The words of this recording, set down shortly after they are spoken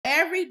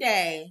every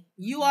day,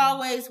 you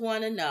always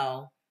want to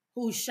know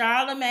who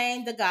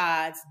Charlemagne the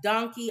God's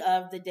donkey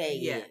of the day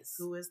is.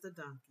 Who is the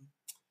donkey?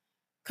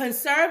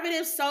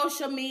 Conservative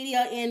social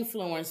media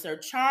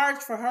influencer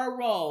charged for her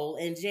role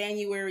in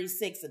January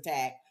 6th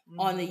attack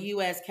on the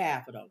U.S.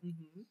 Capitol.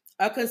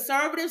 A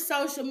conservative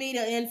social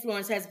media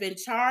influencer has been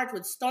charged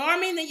with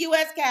storming the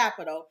U.S.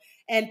 Capitol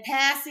and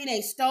passing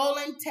a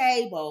stolen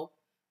table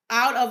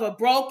out of a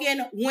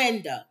broken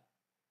window.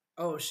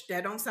 Oh,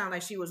 that don't sound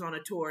like she was on a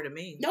tour to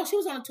me. No, she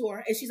was on a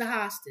tour, and she's a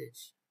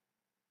hostage.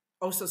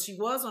 Oh, so she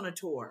was on a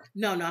tour.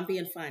 No, I'm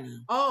being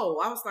funny. Oh,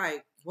 I was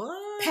like,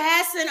 what?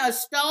 Passing a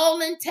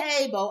stolen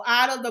table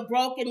out of the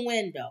broken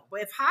window.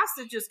 But if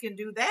hostages can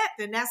do that,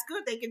 then that's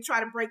good. They can try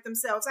to break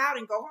themselves out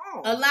and go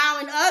home.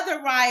 Allowing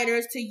other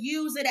rioters to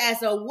use it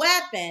as a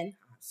weapon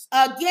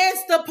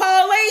against the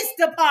police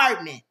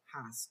department.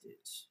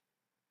 Hostage.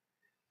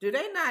 Do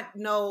they not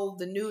know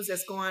the news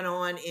that's going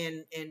on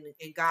in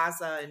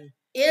Gaza and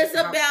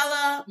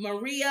Isabella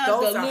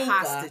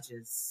Deluca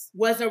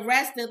was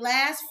arrested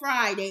last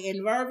Friday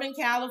in Irvine,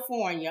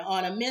 California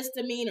on a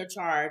misdemeanor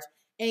charge,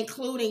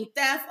 including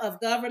theft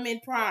of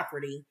government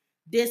property,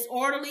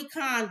 disorderly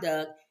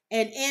conduct,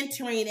 and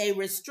entering a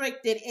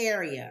restricted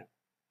area.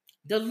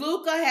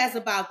 Deluca has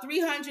about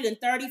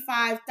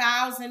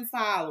 335,000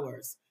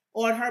 followers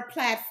on her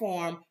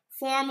platform,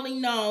 formerly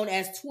known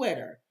as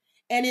Twitter,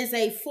 and is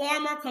a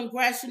former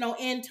congressional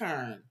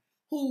intern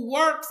who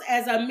works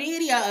as a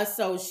media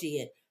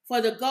associate for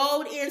the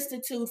Gold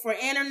Institute for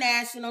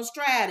International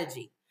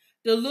Strategy.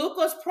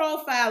 DeLuca's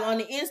profile on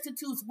the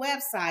Institute's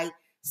website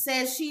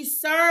says she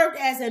served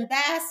as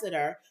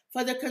ambassador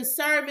for the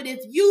conservative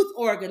youth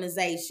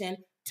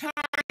organization Turning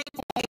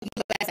Point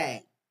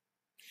USA.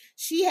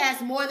 She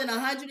has more than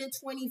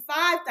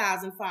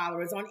 125,000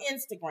 followers on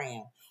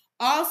Instagram.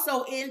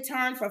 Also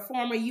interned for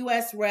former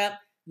U.S. Rep.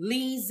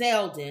 Lee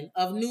Zeldin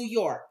of New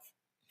York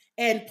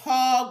and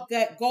Paul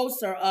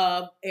Gosar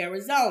of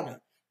Arizona,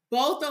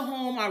 both of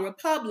whom are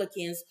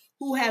Republicans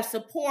who have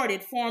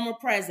supported former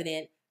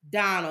President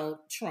Donald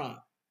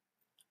Trump.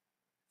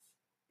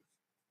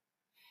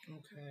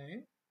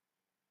 Okay.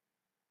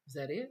 Is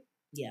that it?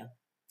 Yeah.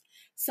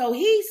 So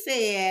he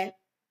said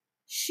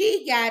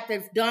she got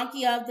the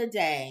donkey of the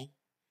day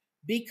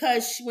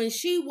because when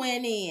she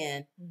went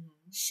in,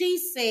 she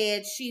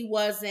said she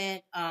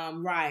wasn't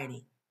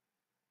rioting.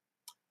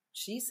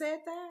 She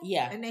said that?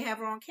 Yeah. And they have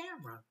her on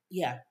camera.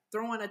 Yeah.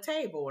 Throwing a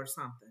table or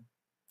something.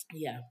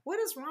 Yeah. What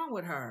is wrong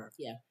with her?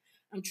 Yeah.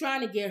 I'm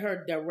trying to get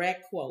her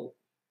direct quote.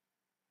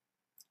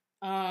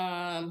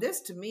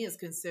 This to me is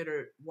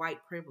considered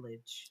white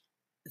privilege.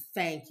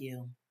 Thank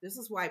you. This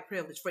is white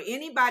privilege. For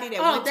anybody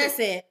that went that's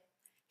it.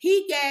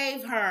 He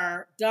gave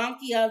her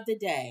donkey of the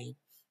day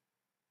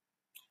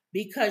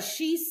because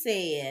she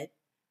said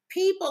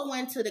people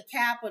went to the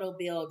Capitol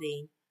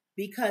building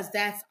because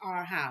that's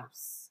our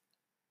house.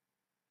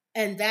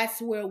 And that's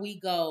where we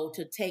go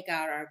to take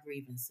out our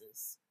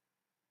grievances.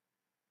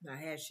 Now,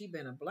 had she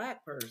been a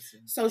black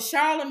person. So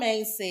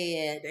Charlemagne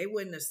said. They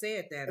wouldn't have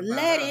said that about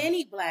let her.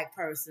 any black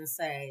person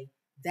say,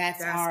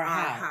 that's our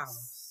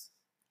house.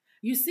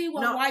 You see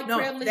what white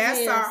privilege is?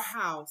 That's our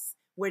house.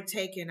 We're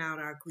taking out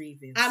our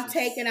grievances. I'm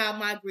taking out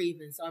my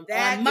grievance on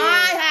my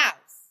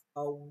house.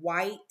 A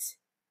white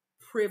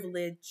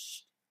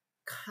privileged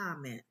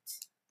comment.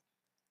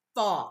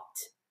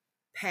 Thought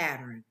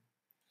pattern.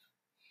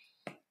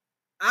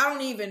 I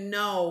don't even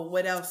know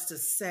what else to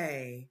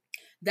say.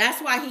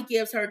 That's why he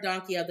gives her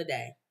donkey of the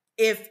day.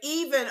 If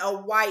even a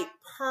white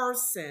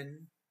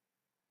person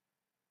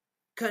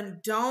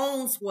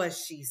condones what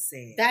she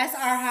said. That's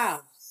our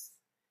house.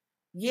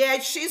 Yeah,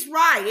 she's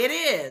right. It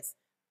is.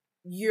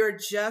 You're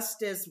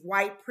just as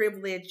white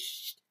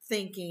privileged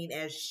thinking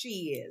as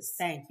she is.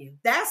 Thank you.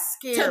 That's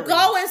scary. To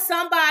go in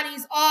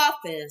somebody's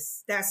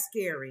office. That's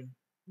scary.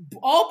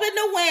 Open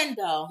the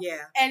window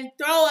and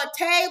throw a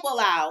table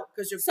out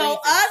so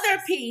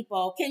other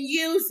people can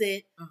use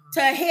it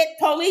to hit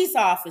police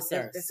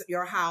officers. It's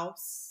your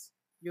house,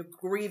 your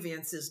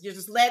grievances. You're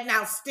just letting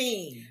out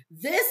steam.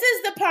 This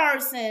is the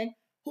person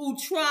who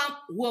Trump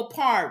will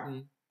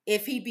pardon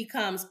if he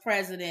becomes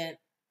president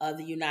of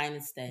the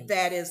United States.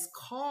 That is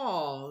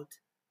called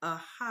a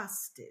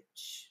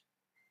hostage.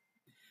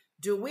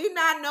 Do we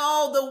not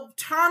know the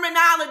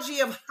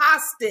terminology of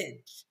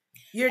hostage?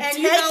 You're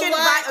taken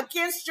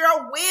against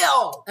your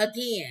will.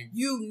 Again.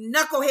 You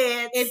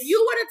knuckleheads. If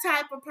you were the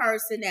type of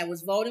person that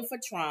was voting for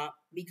Trump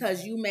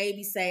because you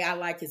maybe say, I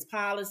like his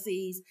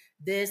policies,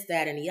 this,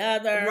 that, and the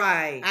other.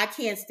 Right. I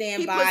can't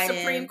stand Biden. He put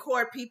Supreme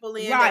Court people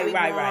in that we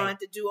want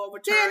to do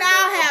overturn. Then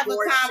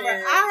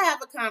I'll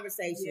have a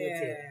conversation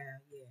with you.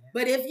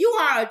 But if you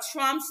are a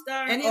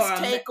Trumpster and his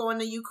take on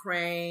the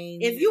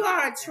Ukraine. If you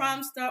are a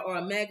Trumpster or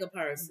a mega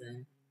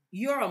person,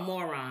 you're a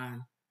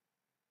moron.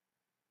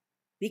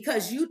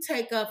 Because you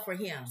take up for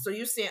him. So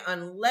you're saying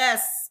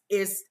unless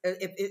it's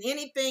if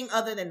anything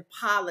other than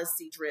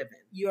policy driven,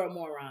 you're a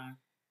moron.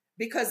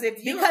 Because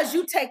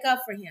you take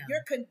up for him,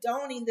 you're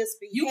condoning this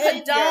behavior. You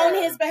condone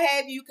his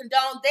behavior. You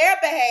condone their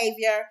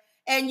behavior,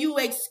 and you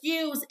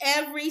excuse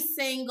every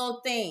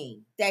single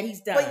thing that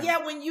he's done. But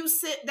yeah, when you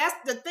sit, that's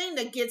the thing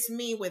that gets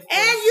me with this.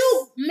 And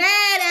you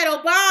mad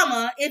at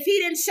Obama if he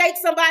didn't shake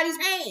somebody's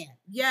hand.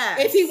 Yeah.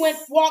 If he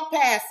walked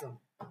past him.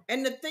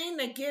 And the thing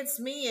that gets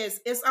me is,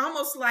 it's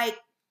almost like,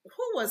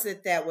 who was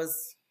it that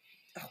was,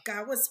 oh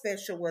God, what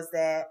special was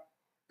that?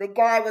 The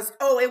guy was,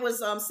 it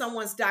was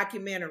someone's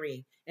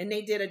documentary. And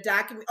they did a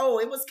document. Oh,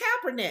 it was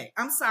Kaepernick.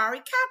 I'm sorry,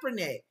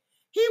 Kaepernick.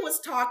 He was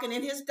talking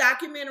in his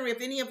documentary,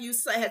 if any of you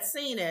had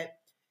seen it,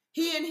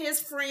 he and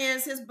his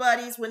friends, his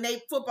buddies, when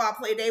they football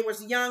played, they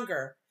was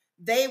younger.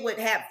 They would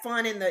have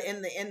fun in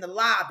the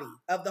lobby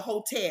of the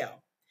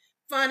hotel,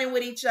 funning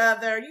with each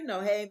other, you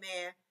know, hey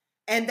man.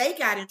 And they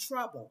got in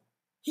trouble.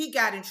 He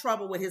got in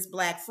trouble with his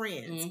black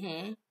friends.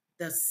 Mm-hmm.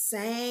 The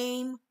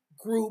same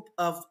group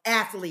of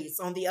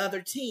athletes on the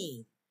other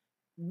team,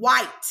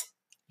 white,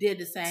 did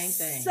the same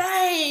thing.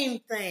 Same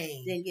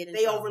thing. Didn't get in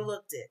they trouble.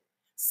 Overlooked it.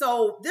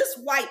 So this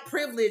white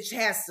privilege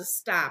has to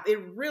stop. It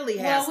really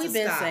has to stop. Well, we've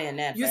been saying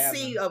that You forever.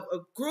 see a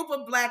group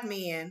of black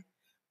men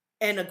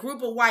and a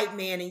group of white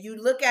men, and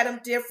you look at them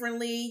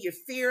differently, you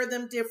fear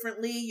them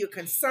differently, you're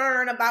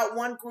concerned about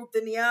one group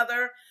than the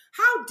other.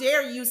 How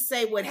dare you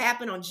say what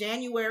happened on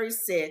January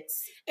 6th?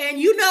 And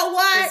you know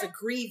what? It's a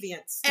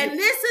grievance. And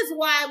this is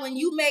why when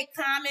you make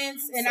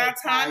comments in our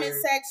comment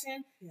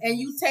section and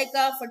you take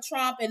up for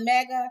Trump and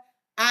MAGA,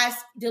 I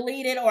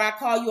delete it or I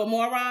call you a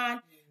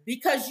moron.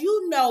 Because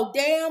you know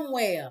damn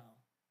well,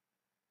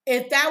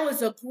 if that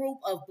was a group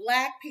of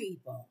black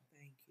people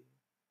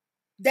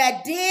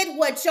that did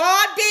what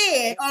y'all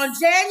did on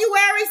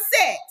January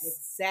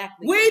 6th,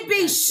 we'd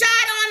be shot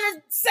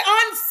on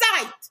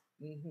sight.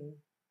 Mm-hmm.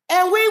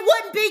 And we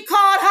wouldn't be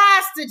called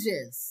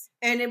hostages.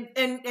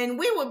 And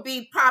we would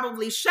be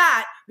probably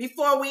shot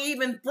before we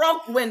even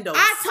broke windows.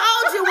 I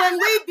told you when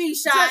we'd be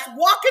shot. Just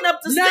walking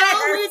up the stairs.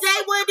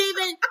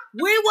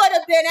 We would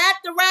have been at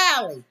the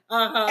rally.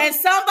 Uh-huh. And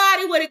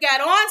somebody would have got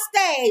on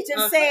stage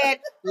and said,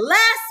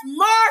 let's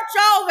march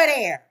over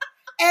there.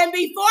 And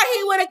before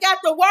he would have got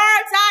the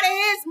words out of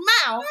his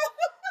mouth,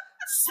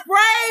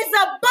 sprays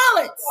of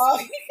bullets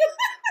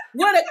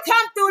would have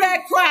come through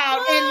that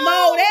crowd and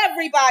mowed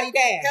everybody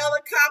down.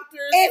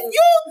 Helicopters. If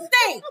you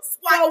think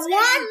for 1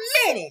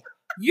 minute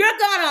you're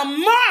going to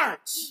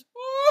march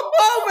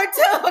over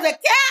to the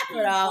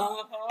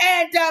Capitol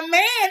and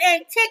demand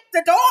and kick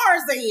the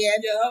doors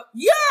in,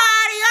 you're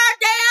out of your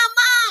damn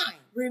mind.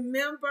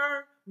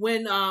 Remember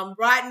when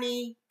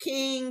Rodney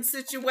King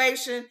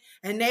situation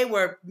and they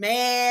were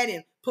mad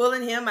and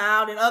pulling him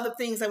out and other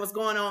things that was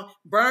going on,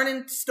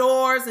 burning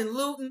stores and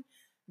looting?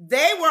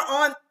 They were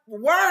on,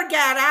 word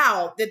got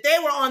out that they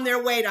were on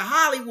their way to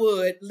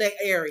Hollywood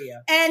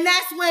area. And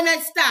that's when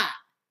it stopped.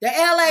 The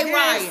LA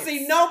riots.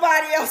 See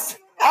nobody else.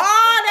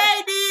 All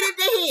they needed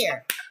to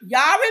hear.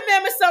 Y'all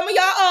remember, some of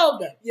y'all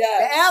older.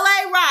 Yes. The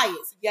LA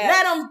riots. Yes.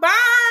 Let them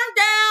burn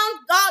down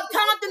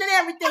Compton and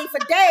everything for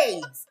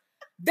days.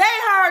 They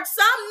heard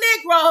some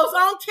Negroes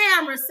on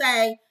camera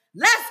say,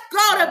 let's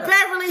go to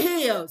Beverly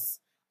Hills.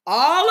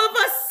 All of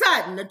a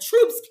sudden, the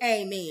troops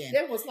came in.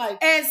 It was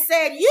like, and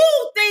said,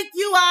 you think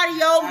you out of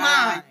your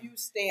mind. You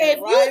stand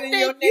if right you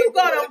think you're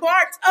going to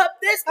march up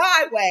this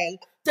highway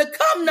to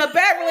come to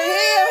Beverly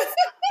Hills,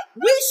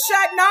 we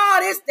shutting all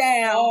this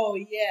down. Oh,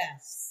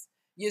 yes.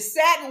 You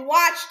sat and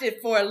watched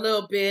it for a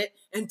little bit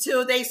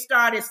until they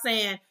started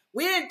saying,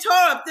 we didn't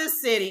tear up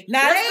this city.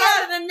 Now let's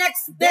go to the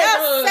next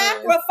they'll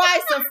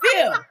sacrifice a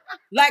few.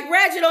 Like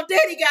Reginald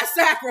Denny got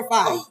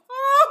sacrificed.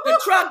 The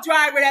truck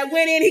driver that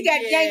went in, he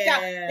got yanked out.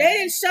 They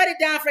didn't shut it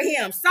down for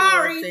him.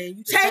 Sorry.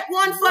 Take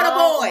one for the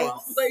boys.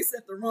 Wrong place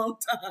at the wrong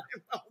time.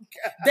 Oh,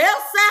 God.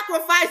 They'll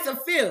sacrifice a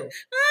few.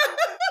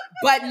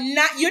 But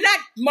you're not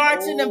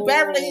marching to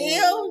Beverly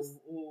Hills.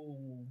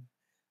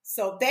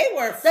 So they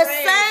were afraid. The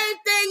same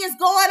thing is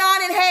going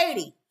on in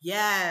Haiti.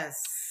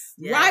 Yes.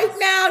 Yes. Right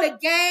now, the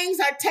gangs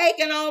are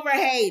taking over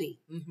Haiti.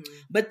 Mm-hmm.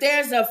 But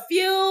there's a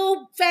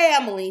few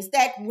families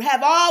that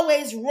have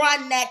always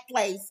run that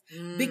place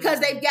because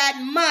they've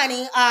got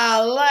money,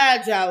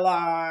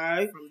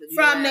 allegedly,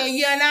 from the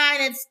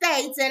United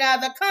States and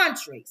other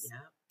countries. Yeah.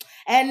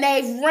 And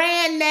they've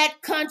ran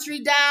that country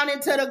down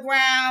into the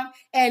ground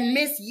and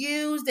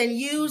misused and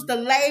used the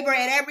labor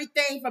and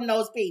everything from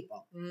those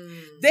people.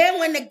 Then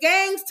when the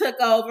gangs took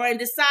over and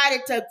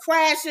decided to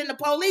crash into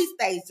police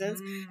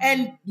stations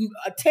and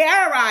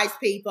terrorize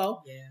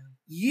people,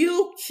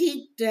 you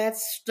keep that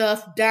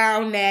stuff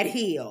down that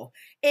hill.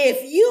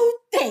 If you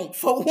think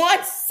for 1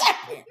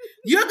 second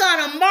you're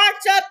going to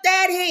march up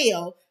that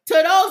hill to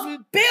those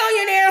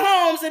billionaire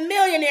homes and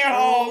millionaire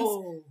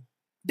homes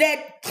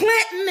that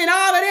Clinton and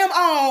all of them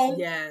own,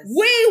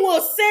 we will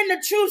send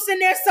the troops in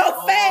there so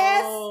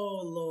fast.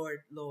 Oh, Lord,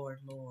 Lord,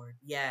 Lord.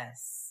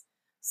 Yes.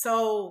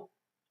 So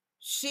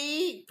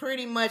she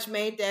pretty much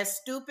made that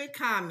stupid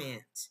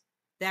comment.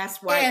 That's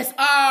why. It's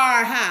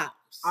our house.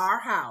 Our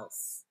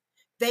house.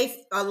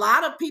 A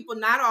lot of people,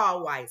 not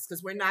all whites,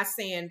 because we're not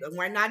doing a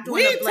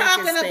blanket We're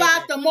talking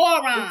about the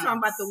morons. We're talking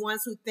about the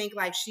ones who think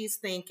like she's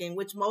thinking,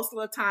 which most of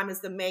the time is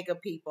the mega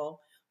people.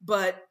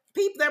 But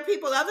There are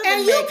people other than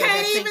and you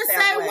can't even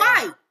say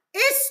white.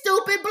 It's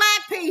stupid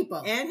black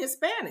people and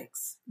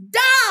Hispanics.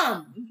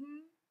 Dumb.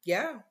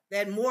 Yeah,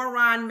 that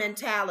moron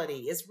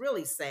mentality. It's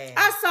really sad.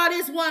 I saw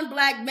this one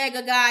black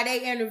mega guy.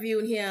 They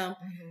interviewed him.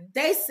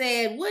 They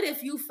said, "What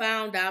if you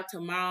found out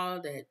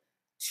tomorrow that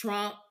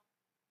Trump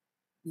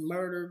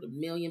murdered 1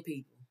 million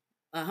people,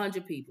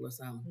 100 people or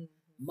something,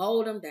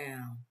 mowed them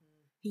down?"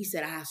 He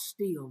said, "I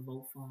still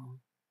vote for him."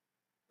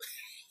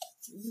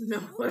 No.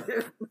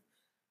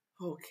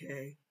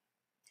 Okay.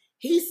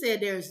 He said,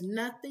 "There's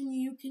nothing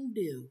you can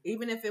do,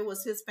 even if it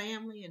was his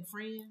family and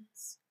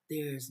friends.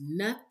 There's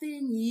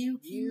nothing you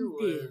can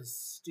do,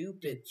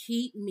 stupid, to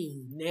keep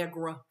me,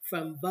 Negra,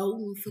 from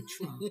voting for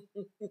Trump."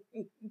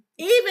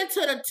 Even to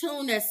the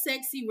tune that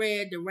Sexy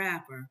Red, the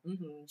rapper,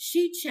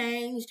 she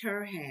changed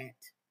her hat.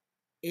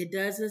 It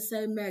doesn't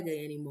say mega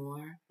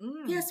anymore.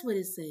 Guess what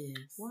it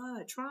says?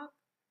 What? Trump?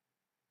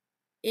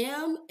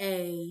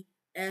 M-A-S-A.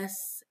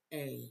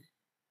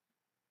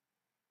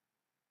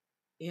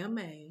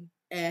 M-A-S-A.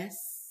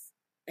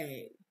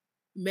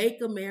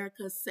 Make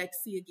America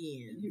sexy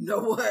again. You know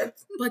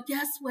what? But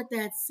guess what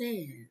that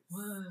says?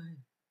 What?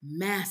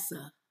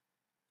 Massa.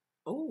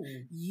 Oh.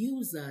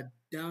 You's a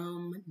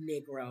dumb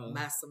Negro.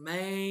 Massa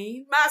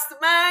man. Massa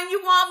man,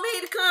 you want me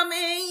to come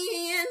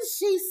in?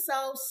 She's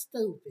so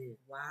stupid.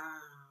 Wow.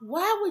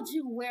 Why would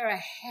you wear a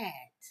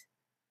hat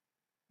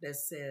that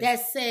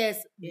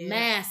says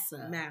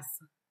Massa?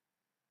 Massa.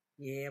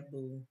 Yeah,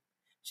 boo.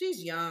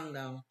 She's young,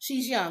 though.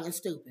 She's young and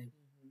stupid.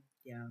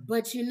 Yeah.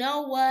 But you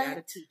know what?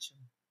 Gotta teach them.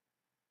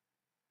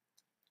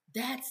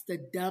 That's the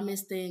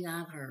dumbest thing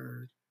I've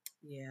heard.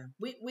 Yeah.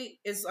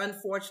 It's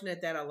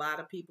unfortunate that a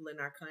lot of people in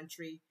our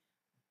country,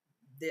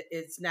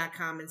 it's not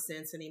common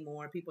sense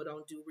anymore. People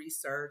don't do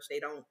research. They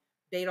don't.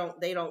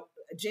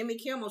 Jimmy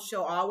Kimmel's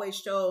show always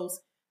shows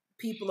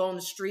people on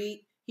the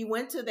street. He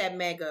went to that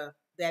mega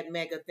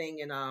thing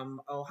in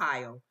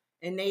Ohio,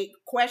 and they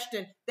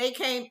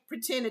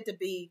pretended to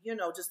be,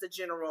 just a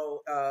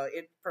general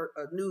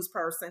news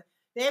person.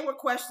 They were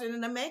questioning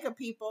the mega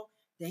people.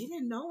 They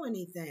didn't know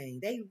anything.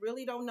 They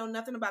really don't know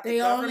nothing about the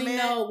government. They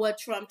only know what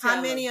Trump tells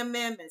How many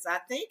amendments? I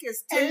think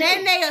it's 2. And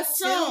then they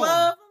assume.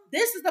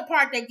 This is the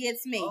part that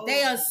gets me. Oh,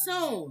 they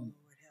assume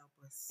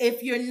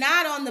if you're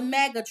not on the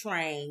mega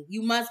train,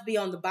 you must be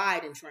on the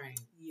Biden train.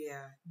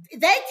 Yeah.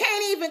 They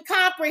can't even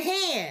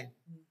comprehend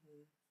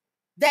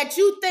that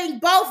you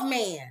think both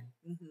men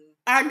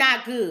are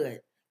not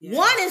good. Yeah.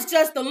 One is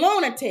just a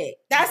lunatic.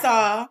 That's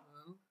all.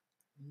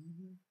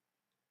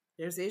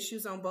 There's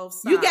issues on both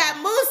sides. You got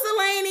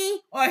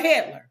Mussolini or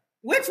Hitler.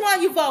 Which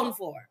one you voting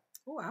for?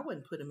 Oh, I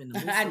wouldn't put him in the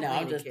Mussolini. I know.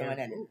 I'm just throwing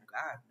that in. Oh,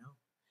 God, no.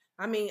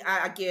 I mean,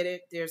 I get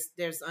it. There's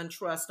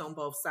untrust on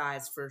both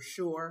sides for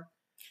sure.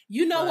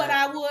 You know what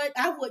I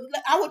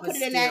would put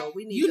it in that.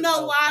 You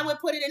know why I would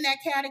put it in that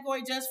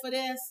category just for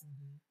this?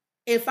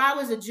 If I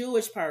was a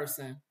Jewish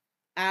person,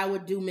 I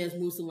would do Miss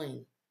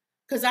Mussolini.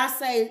 Because I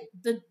say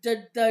the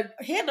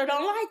Hitler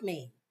don't like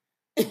me.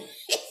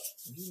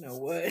 You know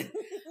what?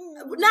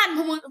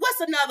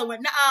 What's another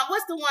one?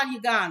 What's the one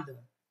Uganda?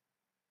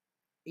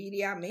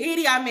 Idi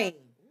Amin.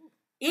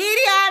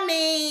 Idi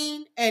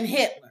Amin and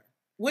Hitler.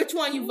 Which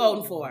one you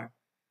voting for?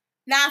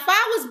 Now, if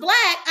I was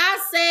black,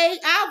 I'd say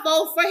I'll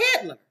vote for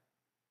Hitler.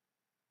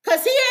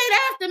 Because he ain't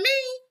after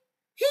me.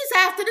 He's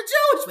after the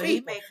Jewish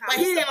people. But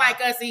he didn't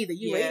like us either.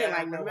 He didn't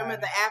like nobody. Remember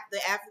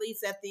the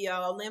athletes at the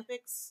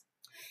Olympics?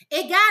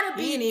 It gotta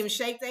be. He didn't even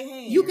shake their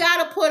hand. You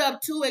gotta put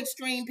up 2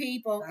 extreme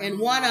people, and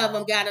one of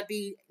them gotta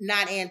be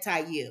not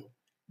anti-you.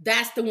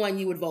 That's the one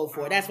you would vote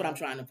for. That's what I'm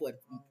trying to point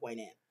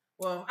in.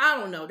 Well, I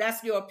don't know.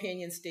 That's your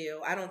opinion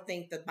still. I don't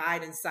think the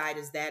Biden side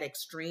is that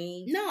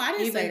extreme. No, I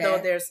didn't say that.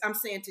 Even though I'm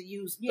saying to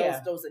use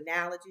those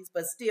analogies,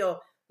 but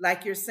still,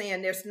 like you're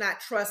saying, there's not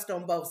trust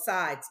on both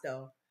sides,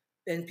 though.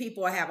 And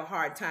people have a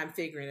hard time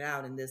figuring it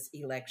out in this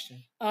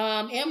election.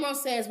 Emerald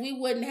says we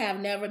wouldn't have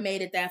never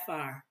made it that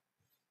far.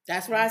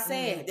 That's what I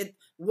said.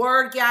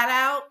 Word got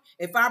out.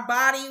 If our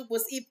bodies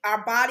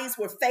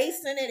were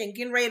facing it and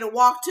getting ready to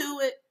walk to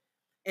it,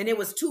 and it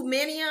was too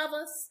many of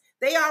us,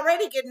 they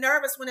already get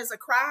nervous when it's a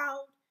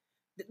crowd.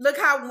 Look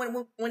how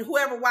when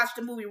whoever watched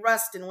the movie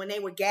Rustin, when they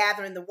were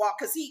gathering the walk,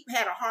 because he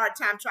had a hard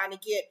time trying to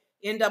get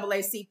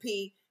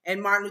NAACP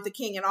and Martin Luther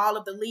King and all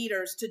of the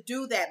leaders to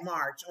do that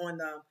march on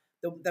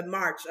the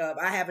march of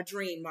I Have a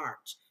Dream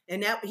march.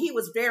 And that he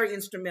was very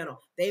instrumental.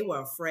 They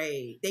were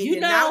afraid. They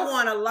did not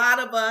want a lot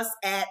of us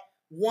at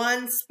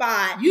one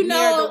spot near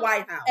the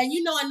White House. And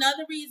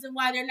another reason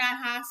why they're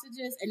not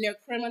hostages and they're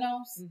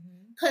criminals?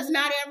 Because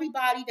not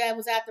everybody that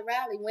was at the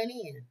rally went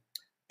in.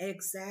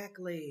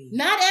 Exactly.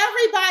 Not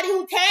everybody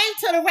who came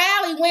to the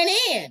rally went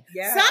in.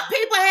 Yeah. Some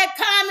people had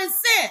common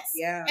sense.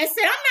 Yeah. And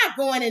said, I'm not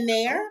going in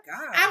there.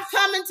 Oh, I'm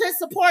coming to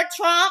support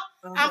Trump.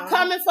 I'm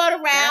coming for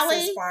the rally.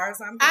 That's as far as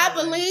I'm going. I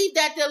believe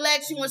that the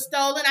election was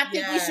stolen. I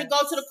think we should go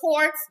to the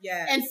courts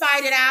and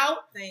fight it out.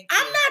 Thank you.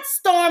 I'm not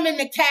storming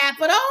the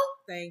Capitol.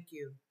 Thank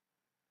you.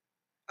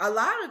 A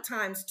lot of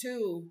times,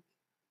 too,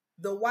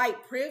 the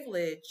white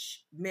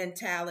privilege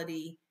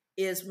mentality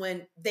is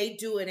when they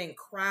do it in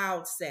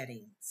crowd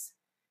settings.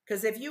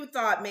 Because if you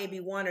thought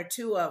maybe one or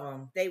two of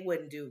them, they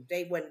wouldn't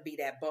be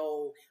that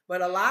bold.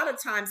 But a lot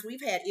of times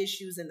we've had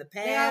issues in the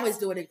past. They always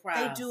do it in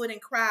crowds. They do it in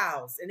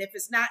crowds. And if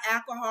it's not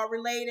alcohol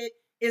related,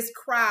 it's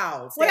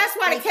crowds. Well, that's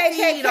why the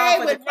KKK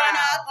would run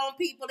up on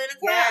people in the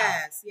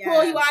crowd. Yes.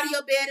 Pull you out of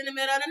your bed in the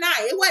middle of the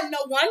night. It wasn't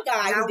no one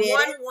guy who did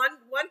it.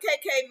 One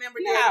KK member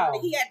did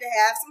it. He had to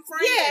have some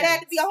friends. Yeah, it had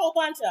to be a whole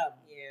bunch of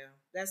them. Yeah,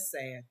 that's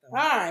sad though.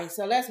 All right,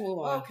 so let's move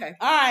on. Okay.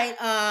 All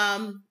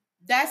right,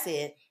 that's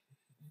it.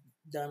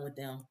 Done with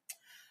them.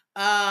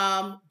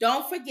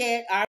 Don't forget our